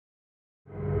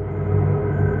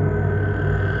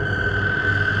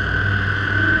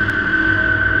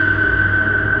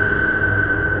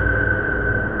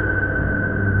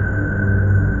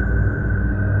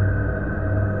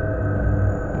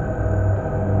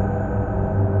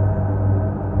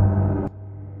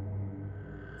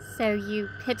So you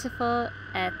pitiful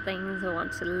earthlings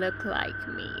want to look like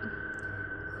me,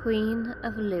 Queen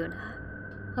of Luna.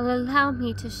 Well, allow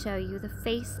me to show you the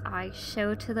face I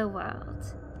show to the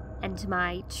world, and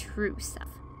my true self.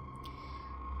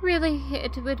 Really,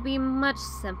 it would be much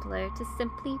simpler to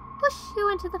simply push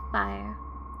you into the fire.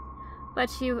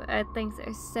 But you earthlings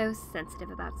are so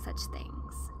sensitive about such things.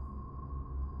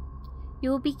 You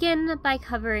will begin by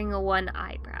covering one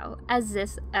eyebrow, as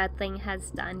this earthling has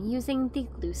done using the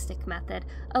glue stick method,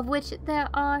 of which there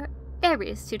are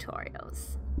various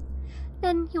tutorials.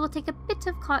 Then you will take a bit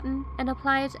of cotton and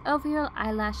apply it over your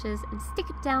eyelashes and stick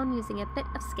it down using a bit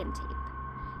of skin tape.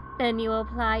 Then you will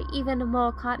apply even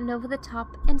more cotton over the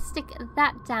top and stick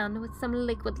that down with some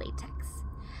liquid latex.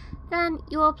 Then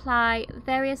you will apply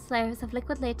various layers of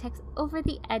liquid latex over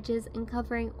the edges and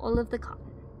covering all of the cotton.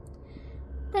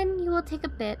 Then you will take a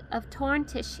bit of torn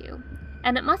tissue,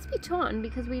 and it must be torn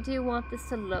because we do want this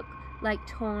to look like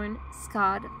torn,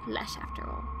 scarred flesh after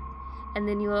all. And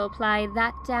then you will apply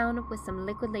that down with some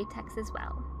liquid latex as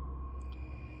well.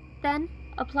 Then,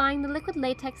 applying the liquid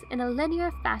latex in a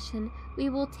linear fashion, we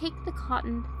will take the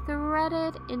cotton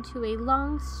threaded into a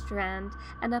long strand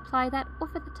and apply that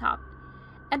over the top,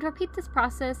 and repeat this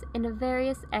process in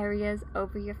various areas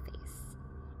over your face,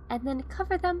 and then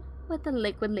cover them with the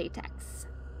liquid latex.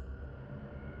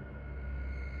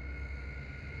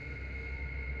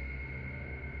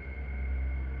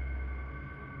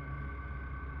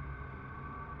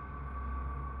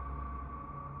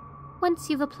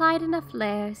 Once you've applied enough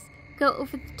layers, go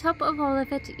over the top of all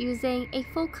of it using a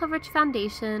full coverage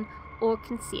foundation or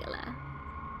concealer.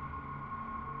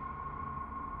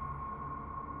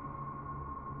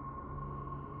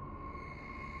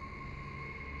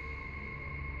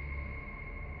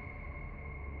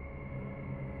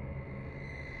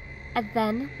 And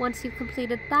then, once you've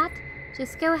completed that,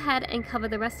 just go ahead and cover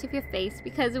the rest of your face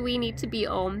because we need to be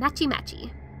all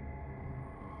matchy-matchy.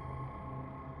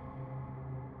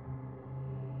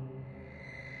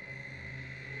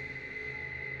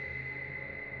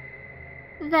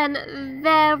 Then,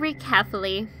 very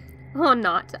carefully, or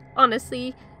not,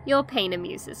 honestly, your pain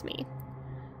amuses me.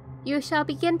 You shall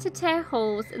begin to tear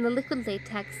holes in the liquid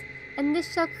latex, and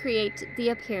this shall create the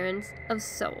appearance of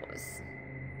sores.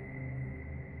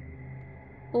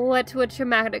 What would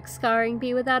traumatic scarring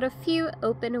be without a few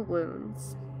open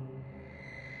wounds?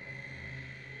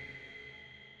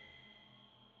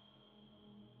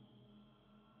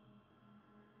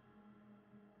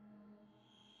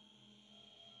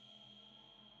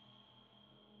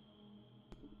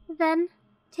 Then,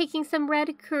 taking some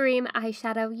red cream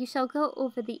eyeshadow, you shall go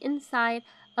over the inside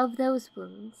of those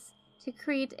wounds to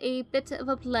create a bit of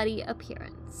a bloody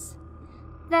appearance.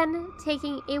 Then,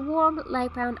 taking a warm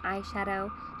light brown eyeshadow,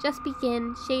 just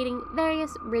begin shading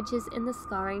various ridges in the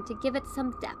scarring to give it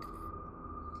some depth.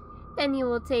 Then you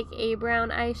will take a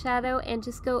brown eyeshadow and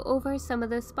just go over some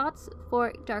of those spots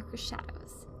for darker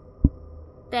shadows.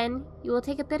 Then, you will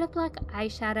take a bit of black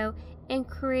eyeshadow and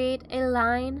create a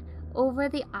line over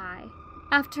the eye.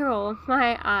 After all,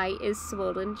 my eye is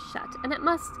swollen shut, and it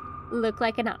must look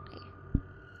like an eye.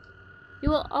 You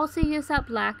will also use that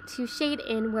black to shade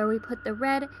in where we put the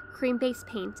red cream-based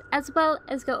paint, as well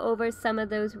as go over some of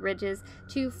those ridges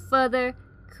to further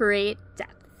create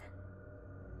depth.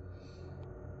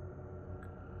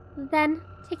 Then,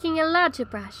 taking a larger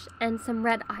brush and some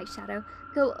red eyeshadow,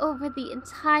 go over the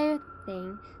entire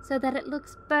thing so that it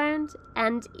looks burned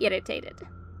and irritated.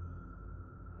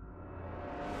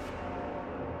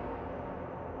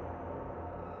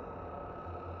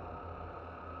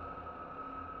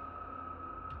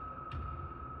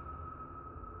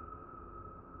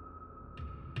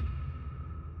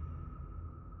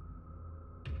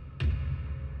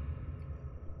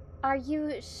 Are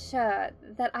you sure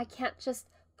that I can't just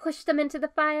push them into the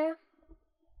fire?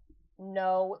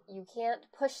 No, you can't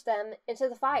push them into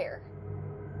the fire.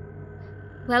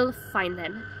 Well, fine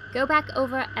then. Go back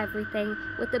over everything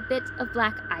with a bit of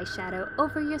black eyeshadow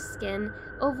over your skin,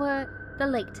 over the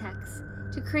latex,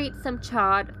 to create some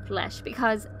charred flesh,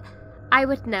 because I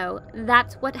would know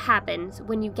that's what happens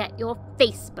when you get your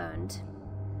face burned.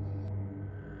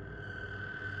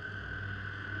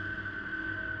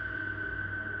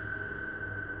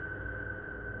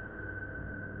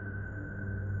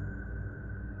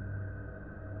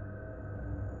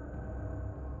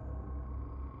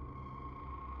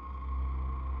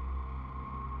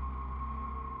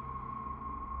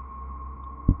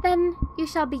 Then you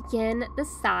shall begin the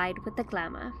side with the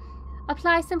glamour.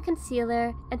 Apply some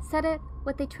concealer and set it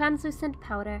with a translucent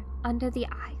powder under the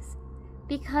eyes.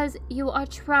 because you are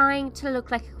trying to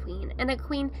look like a queen, and a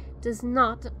queen does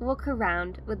not walk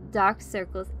around with dark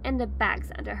circles and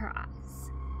bags under her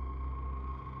eyes.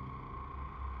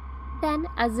 Then,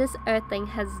 as this earthling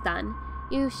has done,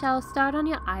 you shall start on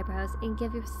your eyebrows and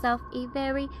give yourself a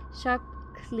very sharp,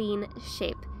 clean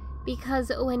shape,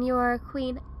 because when you are a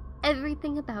queen,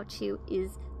 everything about you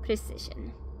is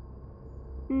precision.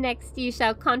 Next, you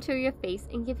shall contour your face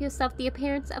and give yourself the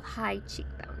appearance of high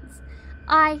cheekbones.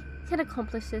 I can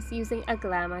accomplish this using a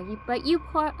glamour, but you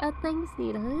poor earthlings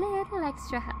need a little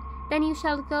extra help. Then you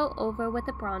shall go over with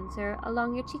a bronzer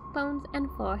along your cheekbones and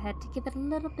forehead to give it a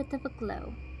little bit of a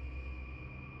glow.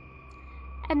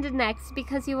 And next,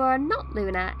 because you are not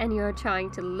Luna and you are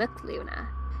trying to look Luna,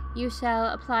 you shall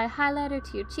apply highlighter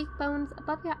to your cheekbones,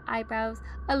 above your eyebrows,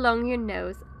 along your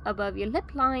nose, above your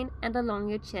lip line, and along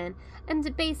your chin,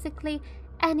 and basically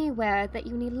anywhere that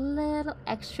you need a little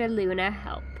extra lunar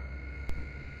help.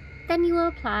 Then you will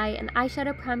apply an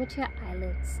eyeshadow primer to your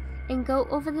eyelids, and go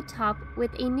over the top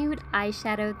with a nude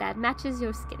eyeshadow that matches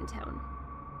your skin tone.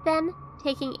 Then,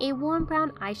 taking a warm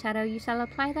brown eyeshadow, you shall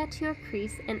apply that to your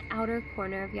crease and outer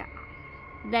corner of your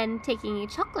eye. Then, taking a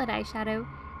chocolate eyeshadow,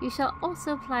 you shall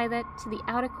also apply that to the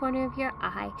outer corner of your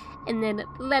eye, and then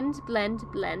blend, blend,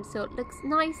 blend so it looks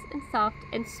nice and soft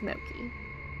and smoky.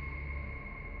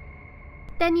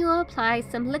 Then you will apply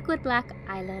some liquid black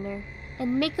eyeliner,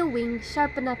 and make a wing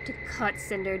sharp enough to cut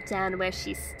Cinder down where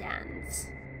she stands.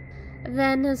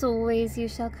 Then, as always, you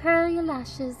shall curl your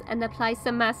lashes and apply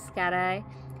some mascara.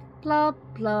 Blah,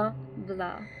 blah,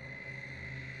 blah.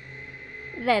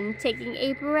 Then, taking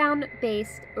a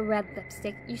brown-based red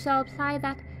lipstick, you shall apply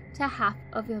that to half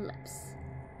of your lips.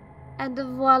 And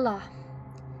voila!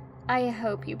 I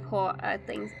hope you poor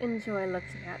earthlings enjoy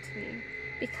looking at me,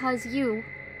 because you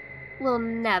will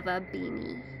never be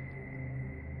me.